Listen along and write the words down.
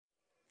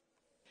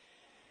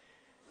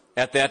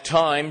At that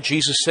time,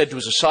 Jesus said to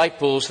his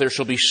disciples, "There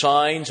shall be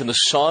signs in the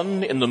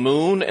sun, in the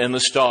moon, and in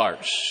the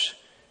stars,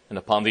 and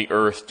upon the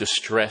earth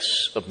distress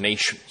of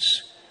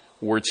nations."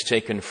 Words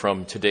taken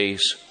from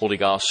today's Holy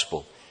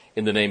Gospel.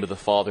 In the name of the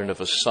Father, and of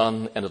the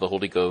Son, and of the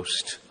Holy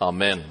Ghost.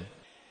 Amen.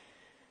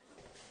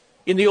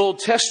 In the Old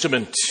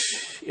Testament,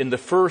 in the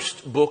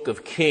first book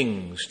of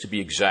Kings, to be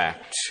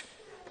exact,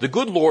 the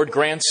good Lord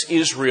grants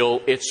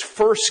Israel its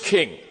first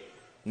king,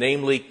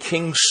 namely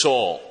King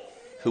Saul,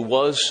 who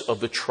was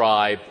of the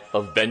tribe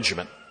of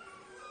Benjamin.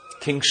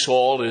 King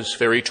Saul is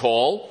very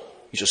tall.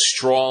 He's a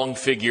strong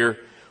figure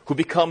who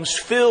becomes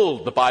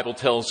filled, the Bible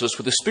tells us,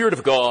 with the Spirit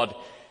of God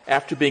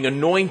after being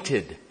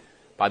anointed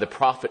by the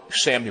prophet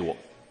Samuel.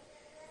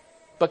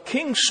 But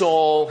King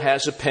Saul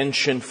has a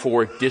penchant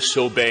for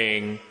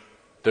disobeying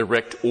the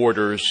direct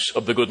orders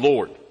of the good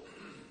Lord.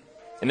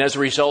 And as a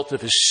result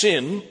of his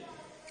sin,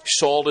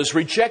 Saul is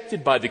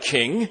rejected by the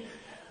king,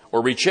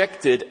 or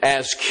rejected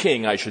as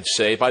king, I should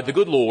say, by the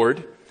good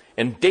Lord.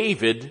 And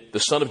David, the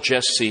son of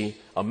Jesse,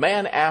 a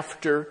man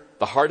after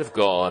the heart of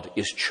God,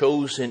 is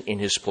chosen in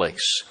his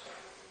place.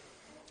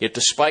 Yet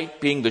despite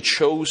being the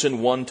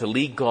chosen one to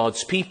lead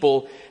God's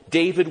people,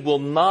 David will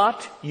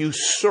not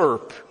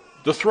usurp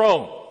the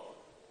throne.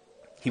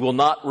 He will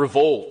not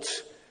revolt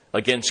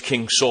against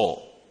King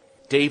Saul.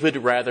 David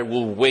rather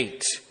will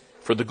wait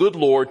for the good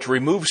Lord to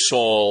remove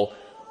Saul,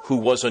 who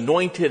was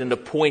anointed and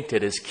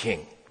appointed as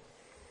king.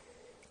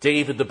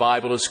 David, the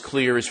Bible is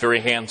clear, is very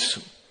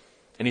handsome,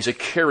 and he's a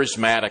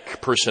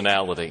charismatic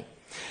personality.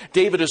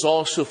 David is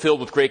also filled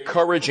with great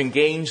courage and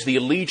gains the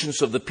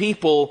allegiance of the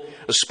people,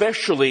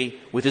 especially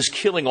with his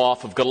killing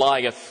off of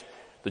Goliath,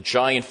 the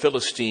giant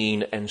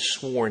Philistine and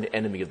sworn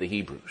enemy of the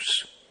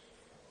Hebrews.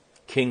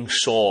 King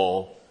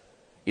Saul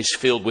is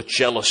filled with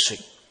jealousy.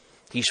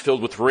 He's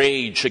filled with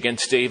rage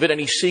against David, and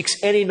he seeks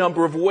any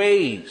number of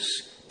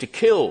ways to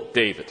kill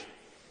David.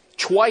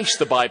 Twice,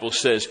 the Bible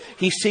says,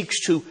 he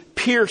seeks to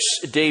pierce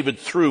David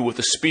through with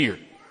a spear.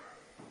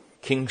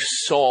 King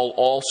Saul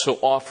also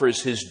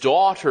offers his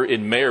daughter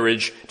in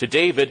marriage to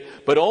David,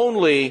 but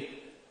only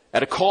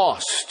at a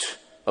cost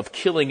of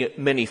killing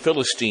many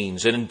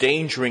Philistines and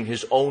endangering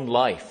his own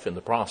life in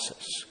the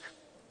process.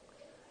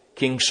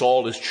 King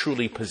Saul is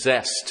truly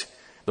possessed.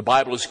 The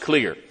Bible is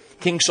clear.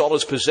 King Saul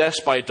is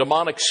possessed by a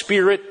demonic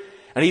spirit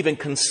and even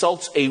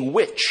consults a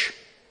witch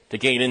to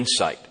gain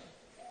insight.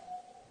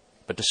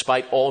 But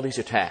despite all these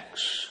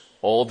attacks,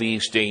 all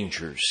these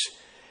dangers,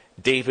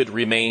 David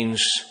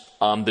remains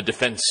on the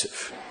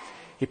defensive.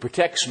 He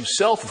protects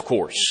himself, of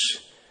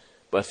course,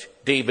 but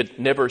David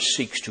never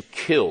seeks to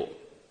kill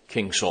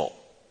King Saul.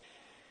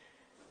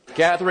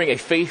 Gathering a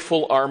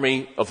faithful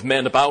army of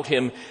men about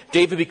him,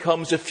 David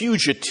becomes a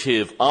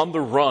fugitive on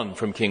the run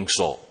from King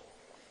Saul.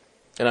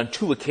 And on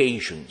two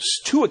occasions,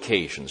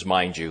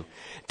 mind you,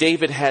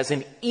 David has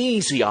an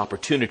easy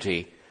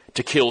opportunity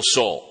to kill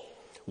Saul.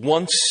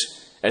 Once,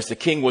 as the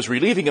king was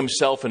relieving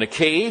himself in a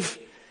cave,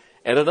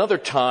 at another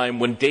time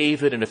when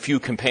David and a few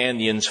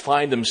companions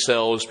find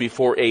themselves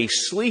before a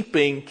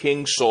sleeping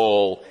King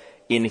Saul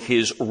in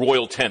his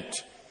royal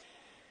tent.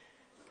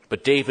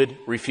 But David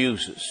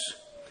refuses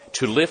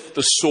to lift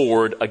the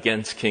sword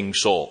against King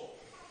Saul.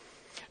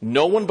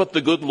 No one but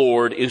the good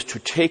Lord is to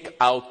take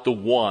out the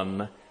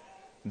one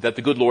that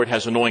the good Lord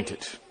has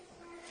anointed.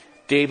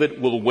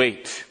 David will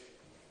wait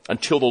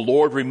until the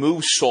Lord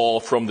removes Saul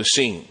from the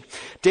scene.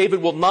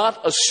 David will not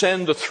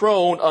ascend the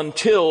throne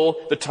until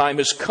the time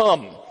has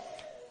come,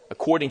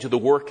 according to the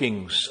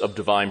workings of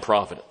divine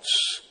providence.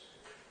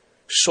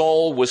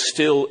 Saul was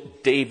still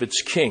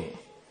David's king,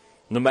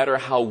 no matter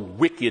how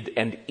wicked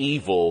and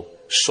evil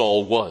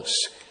Saul was.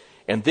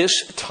 And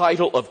this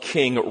title of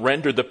king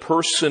rendered the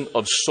person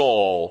of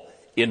Saul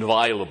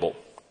inviolable.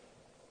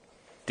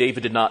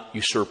 David did not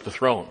usurp the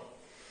throne.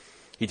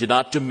 He did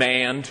not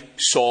demand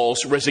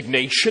Saul's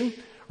resignation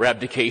or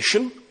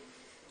abdication.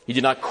 He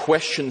did not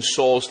question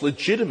Saul's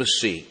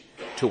legitimacy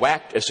to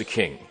act as a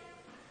king.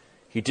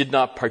 He did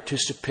not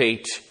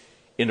participate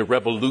in a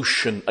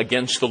revolution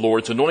against the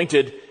Lord's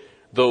anointed,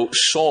 though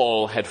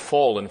Saul had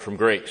fallen from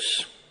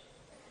grace.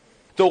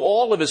 Though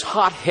all of his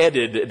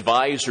hot-headed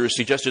advisors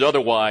suggested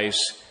otherwise,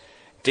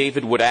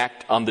 David would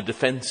act on the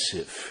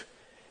defensive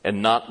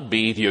and not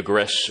be the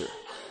aggressor,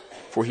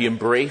 for he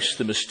embraced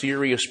the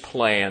mysterious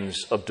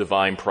plans of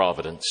divine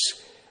providence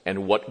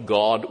and what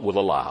God will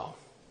allow.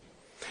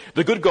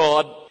 The good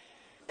God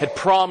had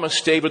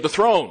promised David the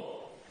throne,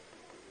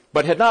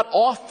 but had not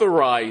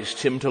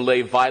authorized him to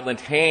lay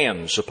violent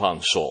hands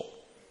upon Saul.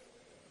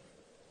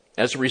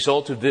 As a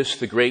result of this,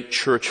 the great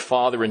church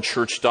father and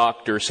church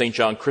doctor, St.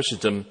 John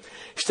Chrysostom,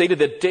 stated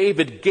that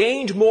David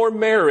gained more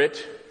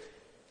merit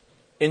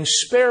in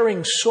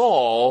sparing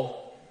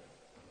Saul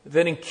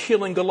than in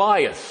killing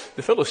Goliath,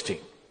 the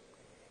Philistine.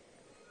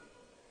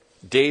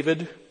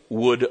 David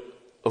would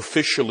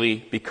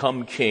officially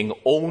become king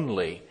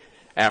only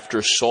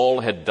after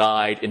Saul had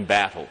died in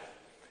battle,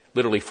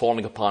 literally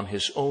falling upon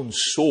his own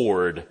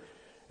sword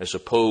as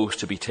opposed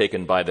to be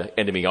taken by the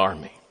enemy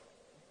army.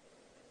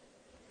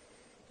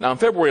 Now, on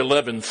February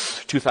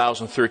 11th,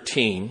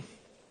 2013,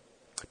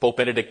 Pope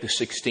Benedict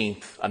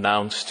XVI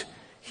announced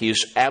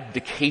his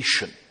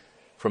abdication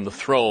from the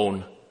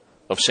throne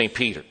of St.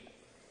 Peter.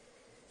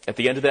 At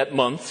the end of that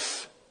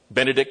month,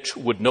 Benedict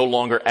would no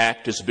longer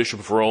act as Bishop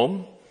of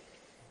Rome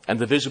and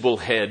the visible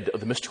head of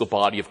the mystical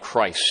body of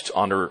Christ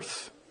on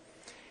earth.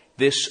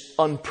 This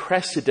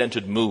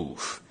unprecedented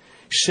move,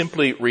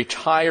 simply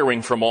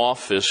retiring from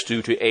office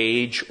due to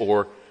age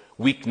or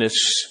weakness,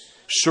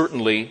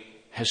 certainly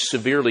has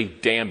severely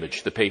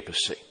damaged the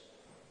papacy.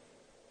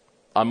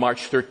 On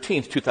March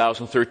 13th,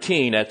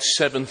 2013, at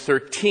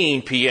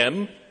 7:13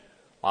 p.m.,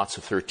 lots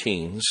of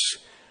 13s,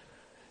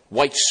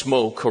 white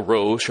smoke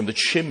arose from the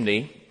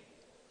chimney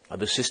of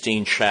the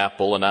Sistine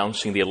Chapel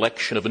announcing the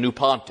election of a new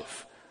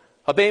pontiff.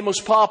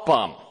 Habemus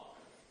Papam.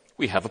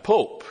 We have a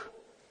pope.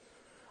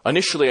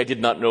 Initially, I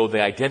did not know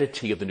the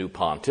identity of the new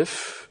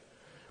pontiff,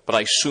 but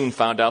I soon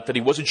found out that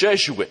he was a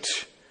Jesuit,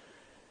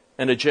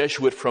 and a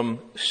Jesuit from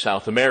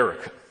South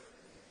America.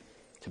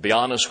 To be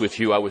honest with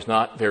you, I was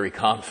not very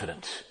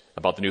confident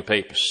about the new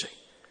papacy.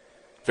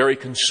 Very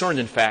concerned,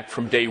 in fact,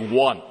 from day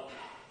one.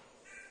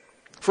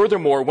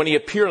 Furthermore, when he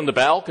appeared on the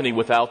balcony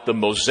without the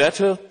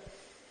mozzetta,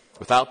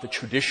 without the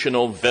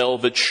traditional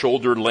velvet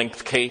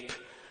shoulder-length cape,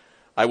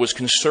 I was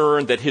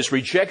concerned that his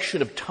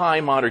rejection of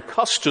time-honored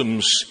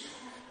customs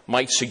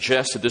might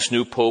suggest that this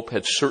new pope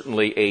had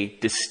certainly a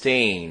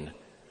disdain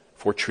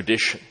for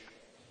tradition.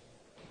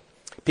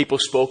 People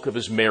spoke of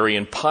his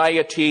Marian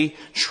piety,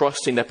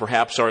 trusting that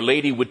perhaps Our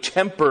Lady would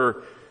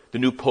temper the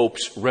new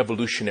pope's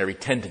revolutionary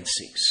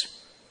tendencies.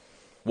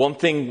 One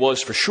thing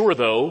was for sure,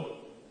 though,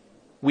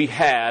 we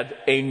had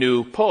a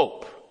new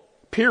pope,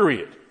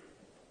 period.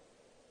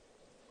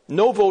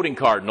 No voting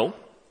cardinal,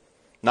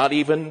 not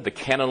even the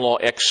canon law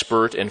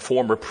expert and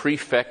former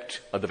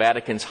prefect of the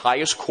Vatican's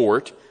highest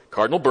court,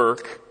 Cardinal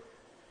Burke,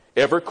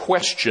 ever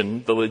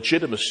questioned the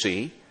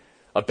legitimacy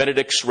of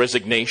Benedict's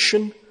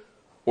resignation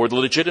or the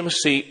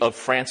legitimacy of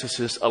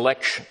Francis's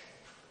election.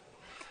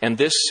 And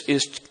this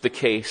is the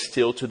case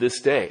still to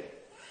this day.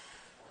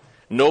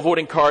 No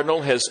voting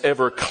cardinal has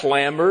ever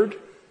clamored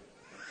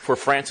for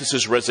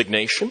Francis's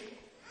resignation.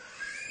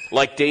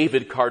 Like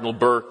David, Cardinal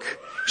Burke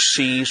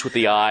sees with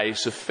the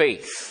eyes of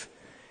faith.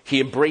 He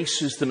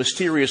embraces the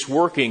mysterious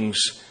workings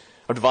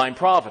of divine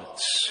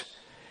providence.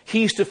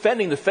 He's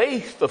defending the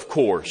faith, of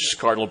course,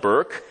 Cardinal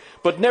Burke,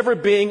 but never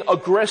being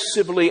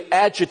aggressively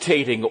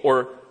agitating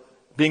or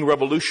being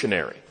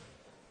revolutionary.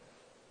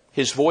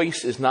 His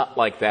voice is not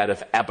like that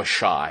of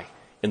Abishai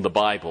in the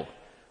Bible,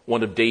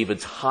 one of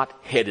David's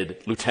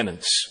hot-headed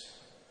lieutenants.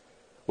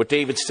 What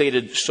David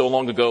stated so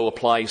long ago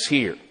applies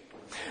here.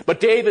 But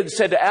David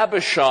said to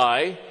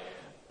Abishai,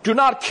 "Do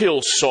not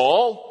kill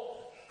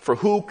Saul, for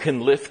who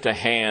can lift a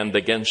hand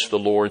against the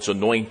Lord's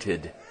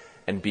anointed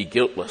and be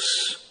guiltless?"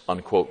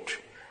 Unquote.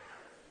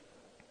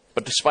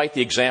 But despite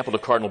the example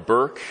of Cardinal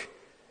Burke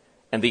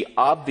and the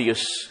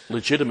obvious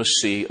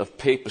legitimacy of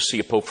papacy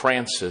of Pope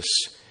Francis,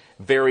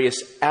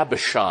 various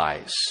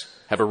Abishais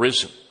have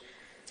arisen,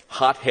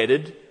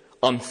 hot-headed,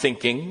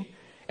 unthinking,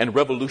 and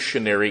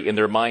revolutionary in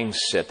their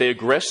mindset. They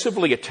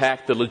aggressively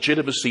attack the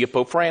legitimacy of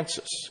Pope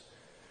Francis,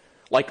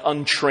 like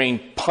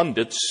untrained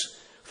pundits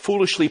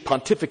foolishly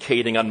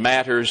pontificating on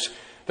matters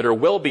that are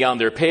well beyond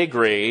their pay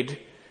grade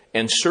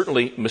and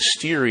certainly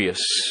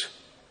mysterious.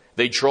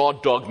 They draw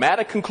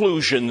dogmatic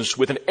conclusions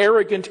with an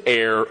arrogant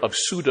air of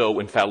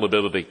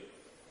pseudo-infallibility.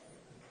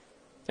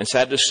 And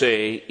sad to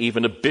say,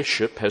 even a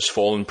bishop has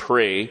fallen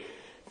prey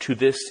to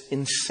this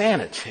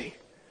insanity,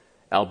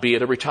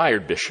 albeit a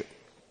retired bishop.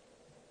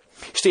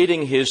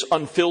 Stating his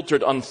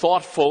unfiltered,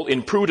 unthoughtful,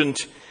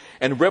 imprudent,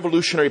 and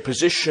revolutionary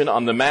position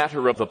on the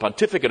matter of the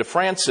pontificate of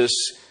Francis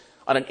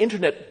on an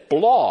internet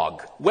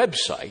blog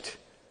website,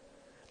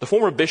 the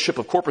former bishop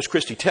of Corpus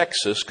Christi,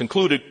 Texas,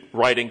 concluded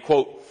writing,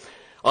 quote,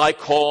 "I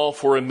call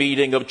for a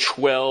meeting of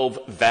 12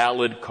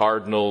 valid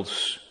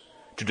cardinals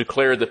to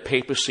declare the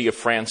papacy of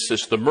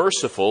Francis the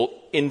Merciful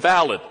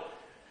invalid,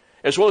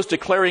 as well as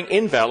declaring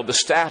invalid the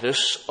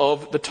status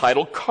of the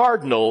title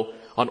cardinal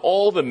on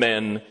all the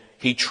men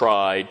he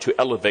tried to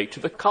elevate to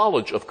the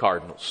College of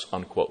Cardinals,"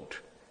 unquote.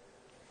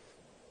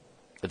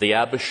 The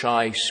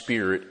Abishai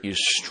spirit is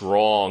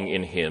strong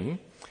in him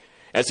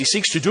as he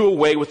seeks to do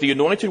away with the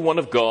anointed one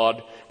of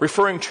God,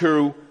 referring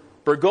to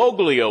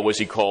Bergoglio, as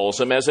he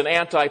calls him, as an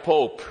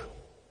anti-pope.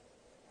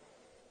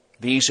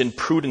 These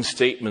imprudent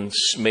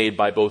statements made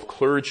by both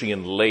clergy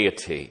and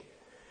laity,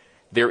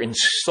 their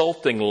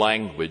insulting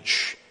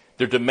language,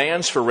 their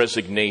demands for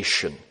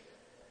resignation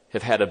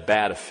have had a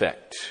bad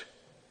effect.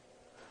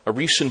 A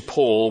recent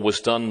poll was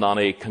done on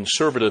a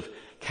conservative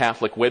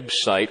Catholic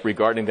website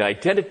regarding the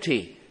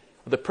identity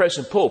of the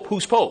present pope.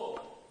 Who's pope?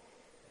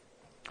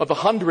 Of the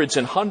hundreds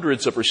and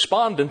hundreds of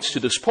respondents to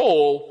this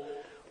poll,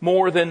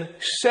 more than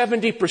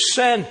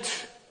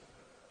 70%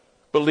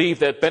 believe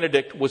that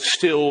Benedict was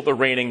still the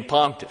reigning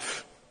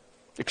pontiff.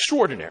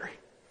 Extraordinary.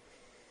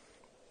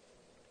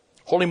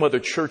 Holy Mother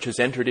Church has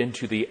entered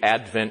into the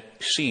Advent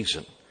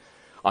season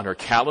on her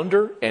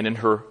calendar and in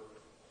her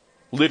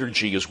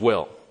liturgy as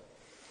well.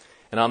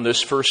 And on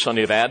this first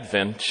Sunday of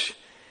Advent,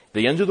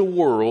 the end of the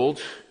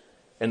world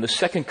and the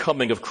second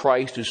coming of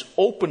Christ is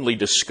openly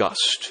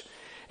discussed,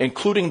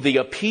 including the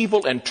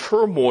upheaval and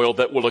turmoil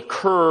that will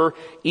occur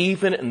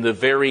even in the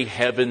very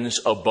heavens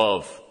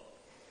above.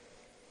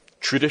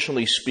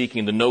 Traditionally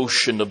speaking, the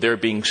notion of there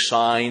being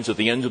signs of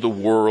the end of the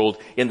world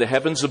in the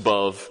heavens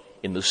above,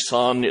 in the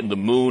sun, in the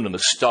moon, and the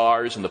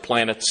stars, and the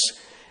planets,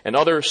 and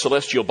other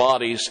celestial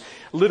bodies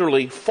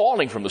literally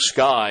falling from the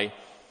sky,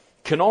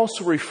 can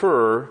also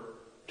refer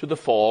to the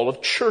fall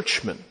of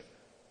churchmen,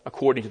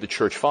 according to the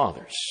church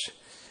fathers.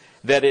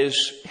 That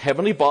is,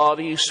 heavenly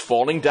bodies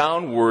falling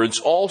downwards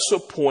also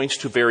points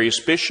to various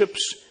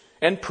bishops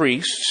and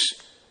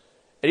priests,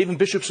 and even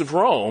bishops of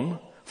Rome,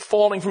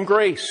 falling from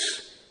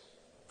grace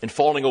and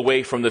falling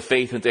away from the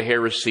faith into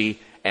heresy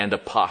and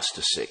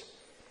apostasy.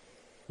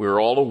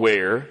 We're all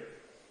aware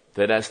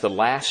that as the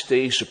last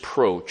days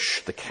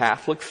approach, the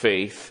Catholic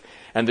faith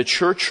and the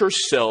Church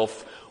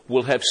herself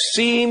will have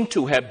seemed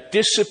to have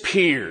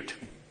disappeared.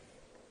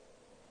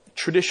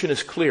 Tradition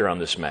is clear on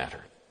this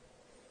matter.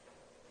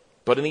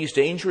 But in these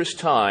dangerous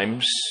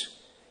times,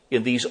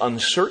 in these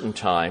uncertain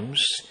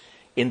times,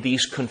 in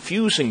these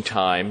confusing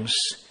times,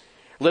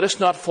 let us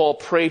not fall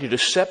prey to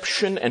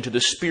deception and to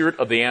the spirit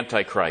of the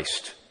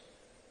Antichrist.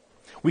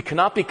 We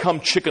cannot become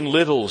Chicken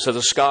Littles as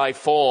the sky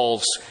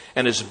falls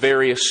and as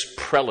various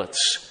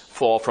prelates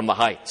fall from the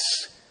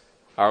heights.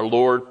 Our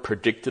Lord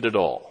predicted it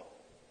all.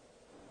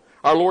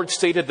 Our Lord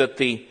stated that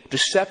the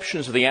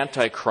deceptions of the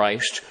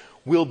Antichrist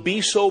will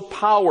be so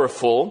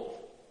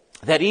powerful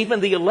that even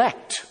the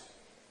elect,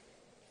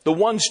 the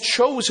ones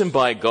chosen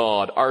by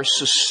God, are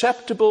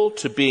susceptible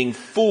to being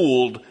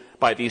fooled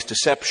by these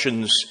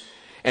deceptions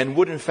and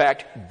would in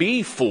fact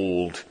be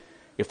fooled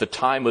if the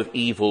time of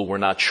evil were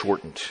not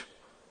shortened.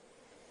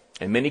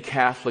 And many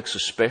Catholics,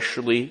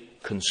 especially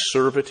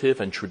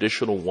conservative and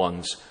traditional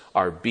ones,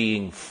 are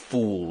being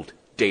fooled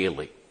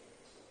daily.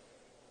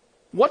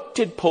 What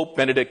did Pope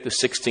Benedict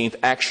XVI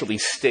actually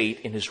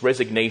state in his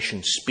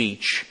resignation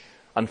speech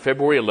on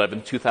February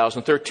 11,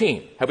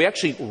 2013? Have we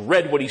actually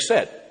read what he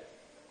said?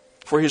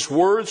 For his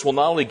words will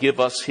not only give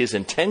us his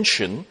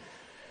intention,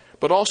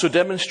 but also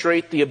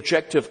demonstrate the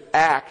objective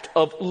act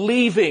of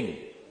leaving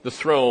the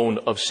throne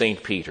of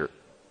St. Peter,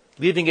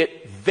 leaving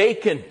it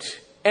vacant,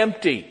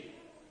 empty.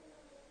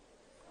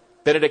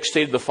 Benedict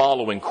stated the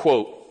following,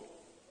 quote,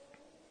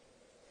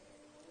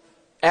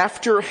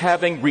 "After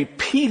having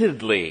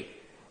repeatedly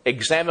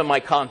examined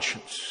my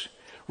conscience,"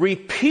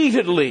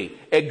 repeatedly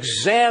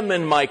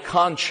examined my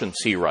conscience,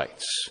 he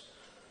writes,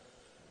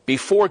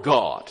 "before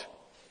God,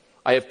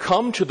 I have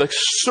come to the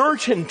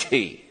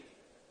certainty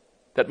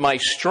that my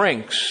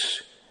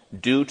strengths,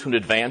 due to an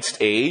advanced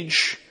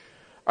age,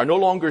 are no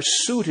longer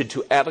suited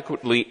to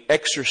adequately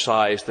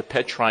exercise the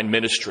Petrine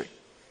ministry."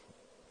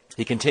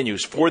 He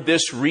continues, "For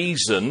this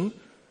reason,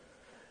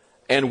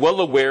 and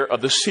well aware of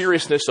the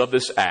seriousness of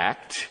this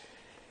act,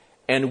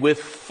 and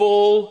with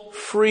full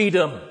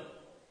freedom,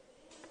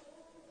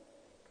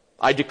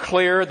 I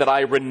declare that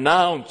I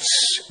renounce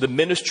the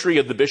ministry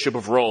of the Bishop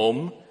of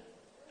Rome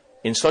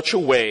in such a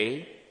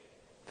way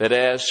that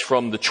as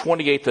from the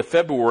 28th of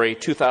February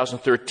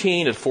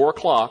 2013 at 4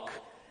 o'clock,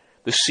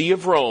 the See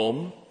of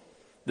Rome,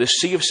 the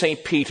See of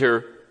St.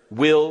 Peter,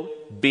 will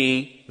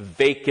be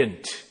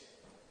vacant,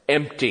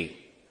 empty,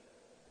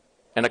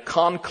 and a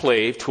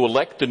conclave to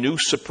elect the new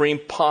Supreme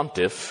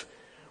Pontiff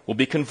will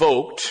be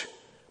convoked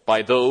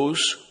by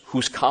those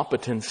whose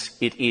competence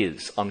it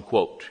is,"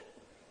 unquote.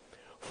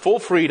 Full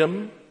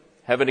freedom,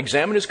 having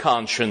examined his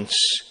conscience,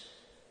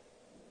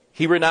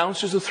 he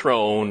renounces the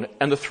throne,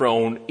 and the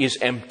throne is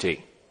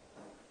empty.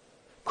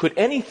 Could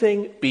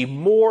anything be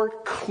more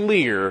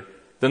clear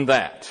than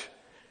that?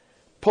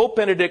 Pope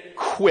Benedict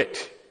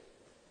quit.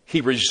 He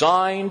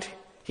resigned.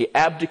 He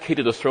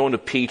abdicated the throne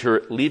of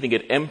Peter, leaving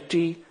it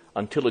empty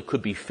until it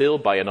could be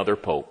filled by another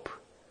pope.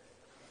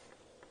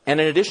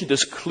 And in addition to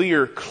this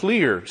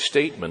clear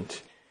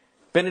statement,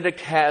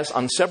 Benedict has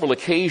on several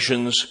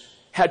occasions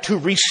had to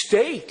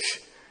restate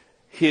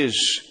his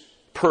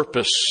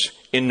purpose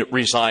in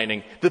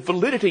resigning, the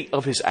validity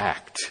of his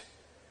act.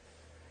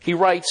 He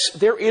writes,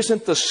 "There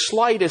isn't the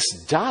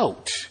slightest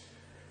doubt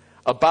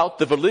about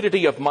the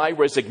validity of my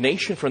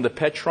resignation from the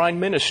Petrine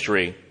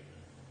ministry,"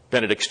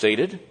 Benedict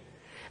stated.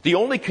 "The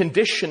only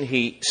condition,"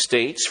 he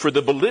states, "for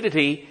the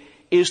validity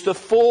is the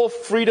full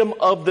freedom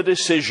of the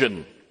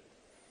decision."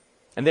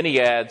 And then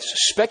he adds,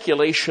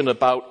 "Speculation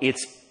about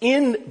its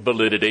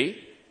invalidity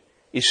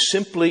is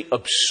simply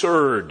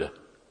absurd,"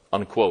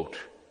 unquote.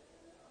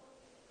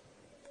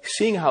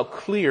 Seeing how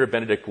clear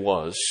Benedict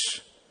was,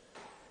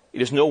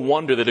 it is no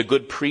wonder that a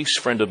good priest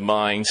friend of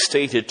mine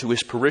stated to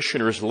his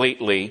parishioners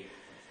lately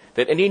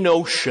that any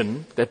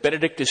notion that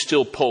Benedict is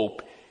still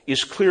Pope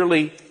is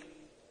clearly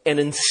an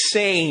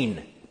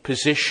insane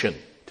position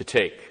to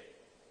take.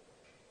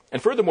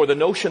 And furthermore, the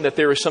notion that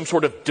there is some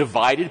sort of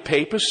divided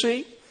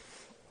papacy,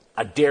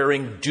 a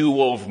daring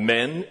duo of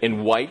men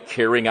in white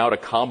carrying out a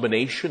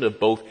combination of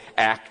both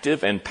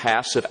active and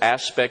passive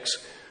aspects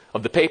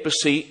of the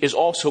papacy, is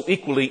also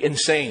equally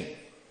insane.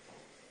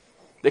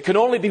 There can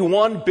only be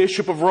one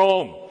Bishop of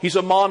Rome. He's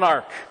a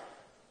monarch,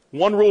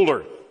 one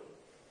ruler.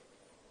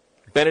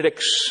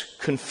 Benedict's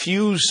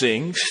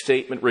confusing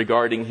statement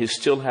regarding his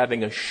still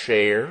having a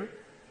share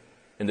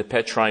in the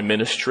Petrine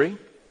ministry,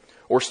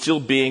 or still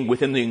being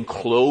within the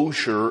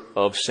enclosure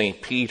of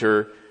St.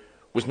 Peter,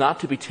 was not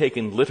to be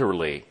taken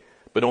literally,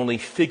 but only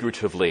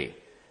figuratively,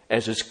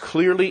 as is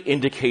clearly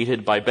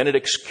indicated by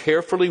Benedict's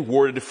carefully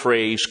worded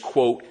phrase,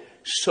 quote,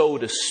 so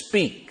to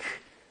speak,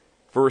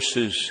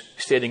 versus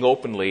stating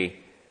openly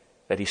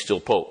that he's still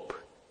Pope.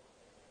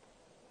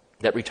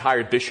 That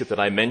retired bishop that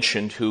I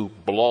mentioned who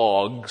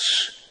blogs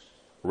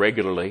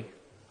regularly,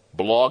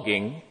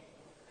 blogging,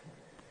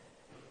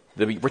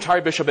 the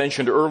retired bishop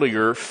mentioned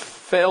earlier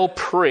fell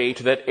prey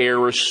to that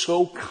error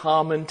so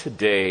common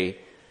today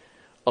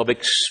of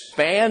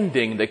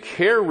expanding the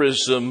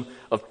charism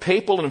of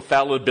papal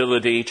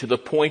infallibility to the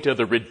point of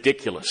the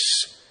ridiculous,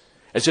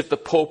 as if the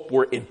Pope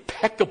were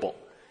impeccable,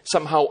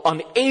 somehow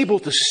unable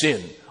to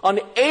sin,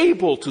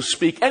 unable to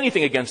speak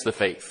anything against the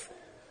faith.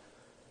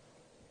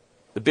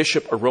 The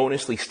bishop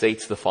erroneously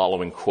states the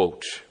following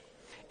quote,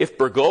 if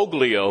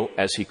Bergoglio,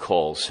 as he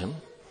calls him,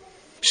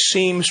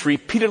 seems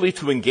repeatedly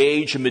to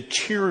engage in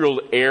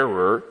material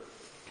error,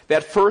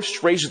 that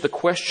first raises the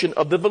question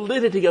of the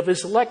validity of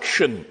his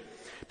election,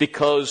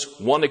 because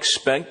one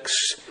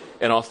expects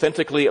an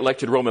authentically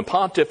elected Roman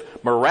pontiff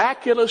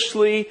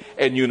miraculously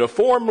and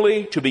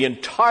uniformly to be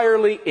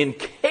entirely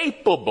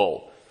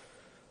incapable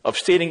of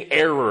stating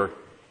error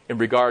in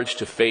regards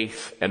to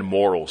faith and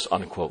morals,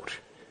 unquote.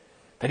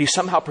 That he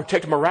somehow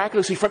protected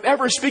miraculously from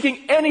ever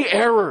speaking any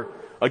error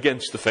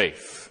against the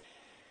faith.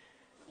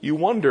 You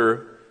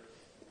wonder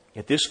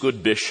if this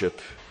good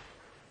bishop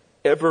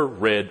ever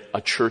read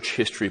a church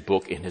history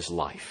book in his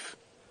life.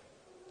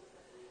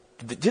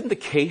 Didn't the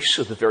case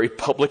of the very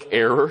public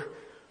error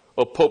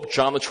of Pope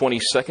John the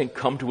 22nd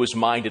come to his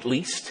mind at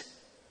least?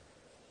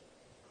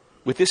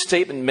 With this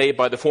statement made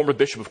by the former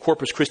bishop of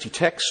Corpus Christi,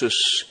 Texas,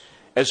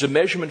 as a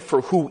measurement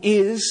for who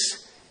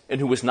is and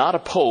who is not a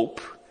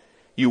pope,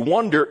 you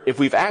wonder if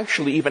we've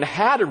actually even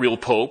had a real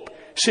pope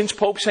since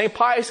Pope St.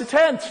 Pius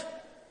X.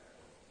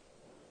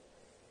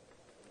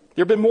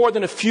 There have been more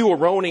than a few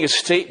erroneous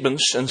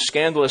statements and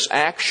scandalous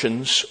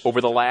actions over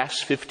the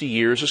last 50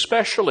 years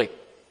especially.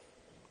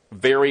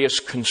 Various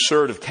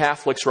conservative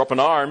Catholics are up in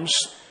arms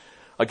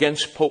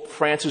against Pope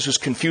Francis's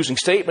confusing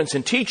statements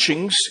and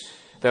teachings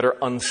that are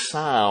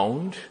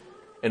unsound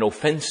and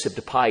offensive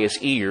to pious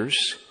ears.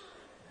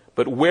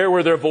 But where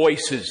were their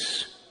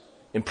voices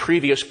in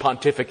previous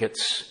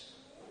pontificates?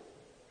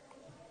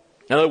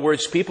 In other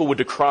words, people would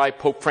decry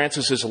Pope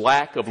Francis's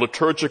lack of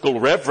liturgical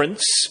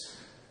reverence,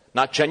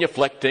 not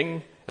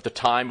genuflecting at the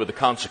time of the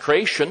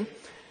consecration.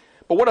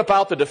 But what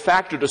about the de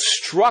facto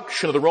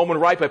destruction of the Roman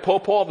Rite by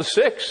Pope Paul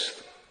VI?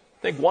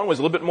 I think one was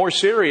a little bit more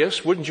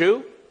serious, wouldn't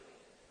you?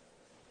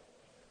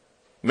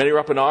 Many are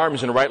up in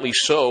arms, and rightly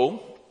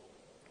so,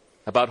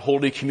 about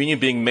Holy Communion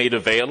being made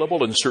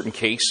available in certain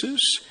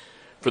cases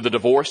for the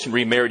divorced and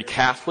remarried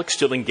Catholic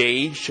still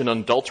engaged in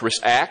adulterous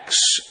acts.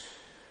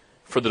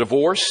 For the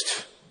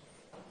divorced,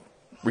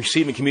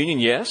 receiving communion,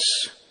 yes.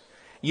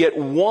 Yet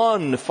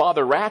one,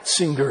 Father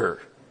Ratzinger,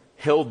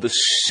 held the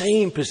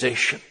same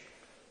position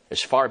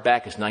as far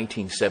back as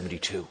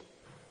 1972.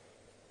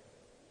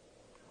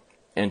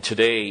 And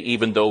today,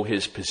 even though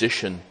his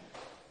position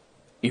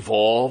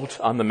evolved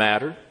on the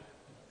matter,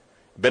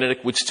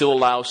 Benedict would still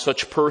allow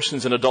such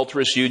persons in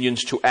adulterous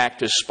unions to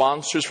act as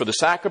sponsors for the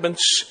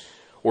sacraments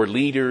or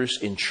leaders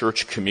in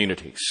church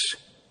communities.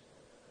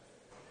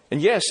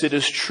 And yes, it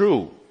is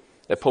true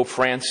that Pope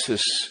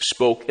Francis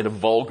spoke in a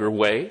vulgar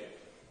way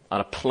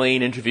on a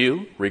plain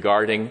interview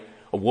regarding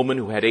a woman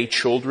who had 8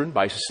 children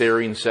by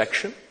cesarean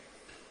section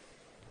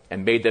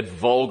and made that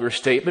vulgar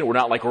statement, we're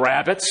not like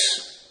rabbits.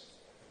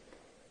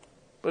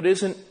 But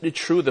isn't it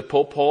true that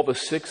Pope Paul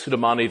VI at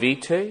Humanae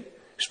Vitae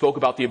spoke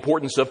about the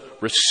importance of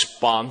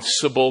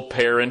responsible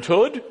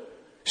parenthood,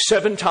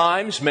 7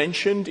 times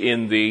mentioned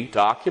in the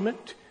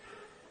document,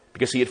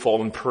 because he had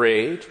fallen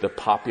prey to the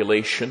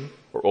population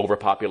or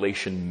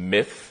overpopulation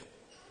myth?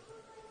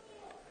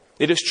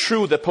 It is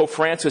true that Pope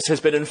Francis has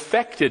been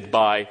infected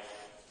by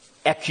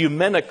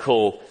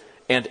ecumenical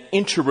and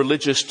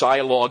interreligious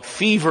dialogue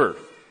fever.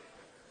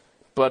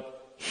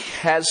 But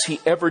has he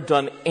ever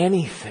done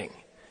anything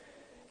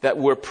that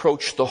will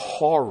approach the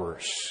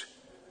horrors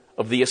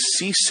of the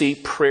Assisi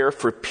Prayer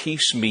for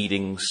Peace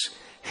meetings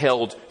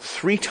held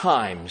 3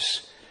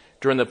 times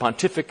during the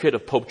pontificate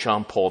of Pope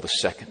John Paul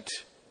II?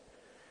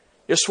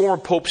 This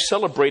former pope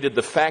celebrated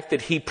the fact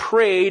that he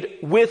prayed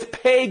with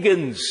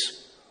pagans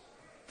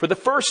for the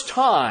first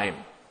time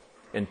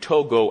in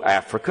Togo,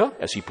 Africa,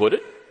 as he put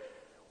it,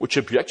 which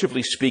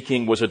objectively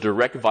speaking was a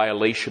direct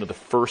violation of the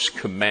first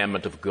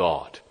commandment of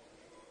God.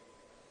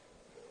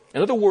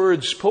 In other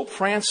words, Pope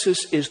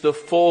Francis is the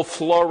full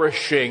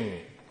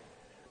flourishing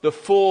of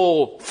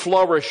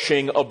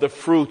the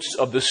fruits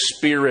of the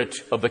Spirit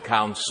of the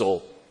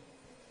Council.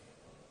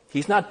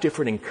 He's not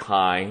different in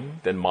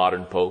kind than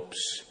modern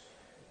popes.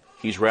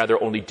 He's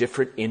rather only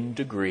different in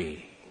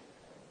degree.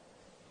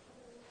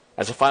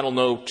 As a final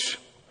note,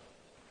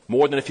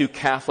 More than a few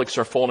Catholics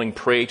are falling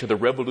prey to the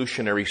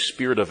revolutionary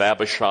spirit of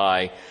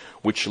Abishai,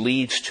 which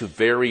leads to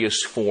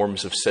various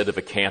forms of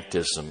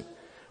sedevacantism,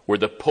 where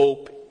the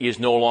Pope is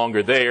no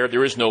longer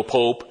there is no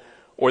Pope,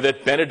 or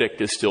that Benedict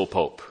is still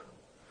Pope.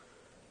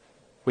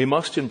 We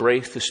must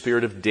embrace the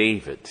spirit of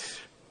David,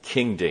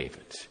 King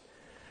David,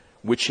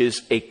 which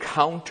is a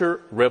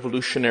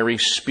counter-revolutionary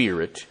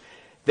spirit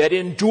that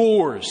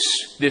endures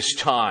this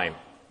time,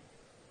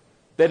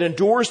 that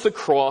endures the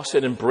cross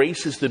and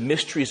embraces the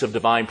mysteries of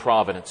divine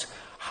providence.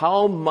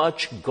 How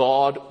much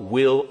God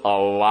will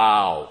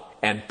allow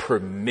and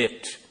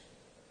permit.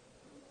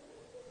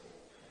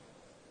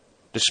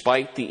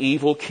 Despite the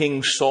evil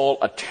King Saul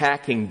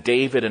attacking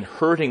David and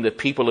hurting the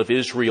people of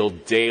Israel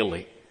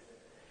daily,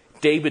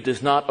 David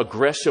does not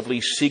aggressively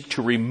seek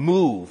to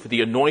remove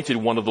the anointed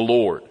one of the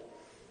Lord.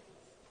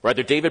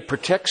 Rather, David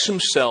protects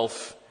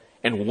himself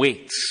and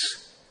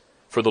waits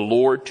for the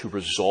Lord to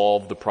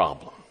resolve the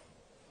problem.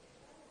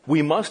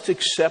 We must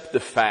accept the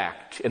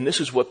fact, and this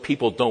is what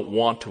people don't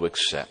want to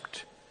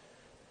accept,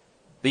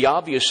 the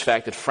obvious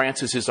fact that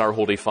Francis is our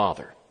Holy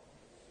Father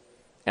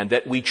and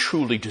that we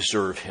truly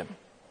deserve him.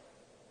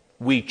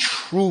 We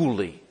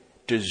truly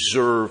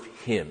deserve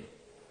him.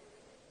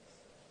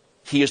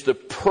 He is the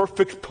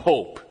perfect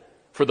Pope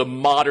for the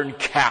modern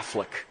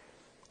Catholic.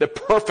 The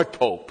perfect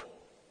Pope.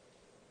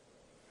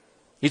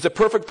 He's the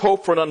perfect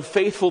Pope for an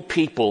unfaithful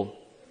people.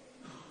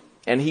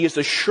 And he is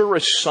the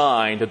surest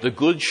sign that the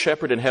Good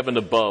Shepherd in heaven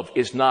above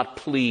is not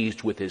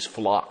pleased with his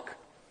flock.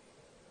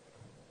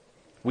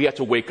 We have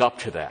to wake up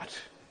to that.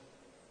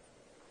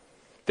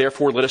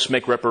 Therefore, let us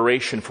make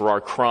reparation for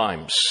our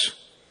crimes.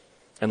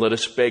 And let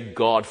us beg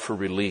God for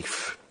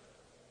relief.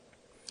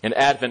 In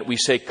Advent, we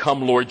say,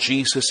 "Come, Lord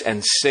Jesus,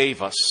 and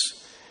save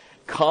us.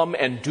 Come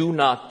and do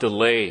not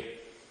delay.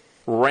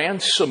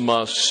 Ransom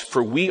us,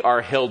 for we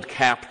are held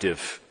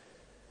captive.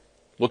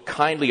 Look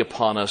kindly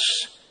upon us,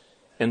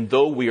 and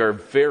though we are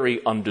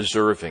very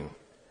undeserving,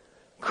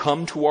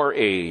 come to our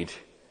aid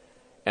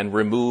and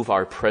remove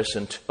our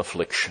present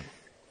affliction."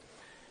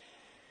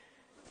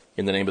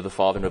 In the name of the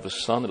Father, and of the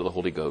Son, and of the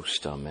Holy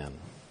Ghost. Amen.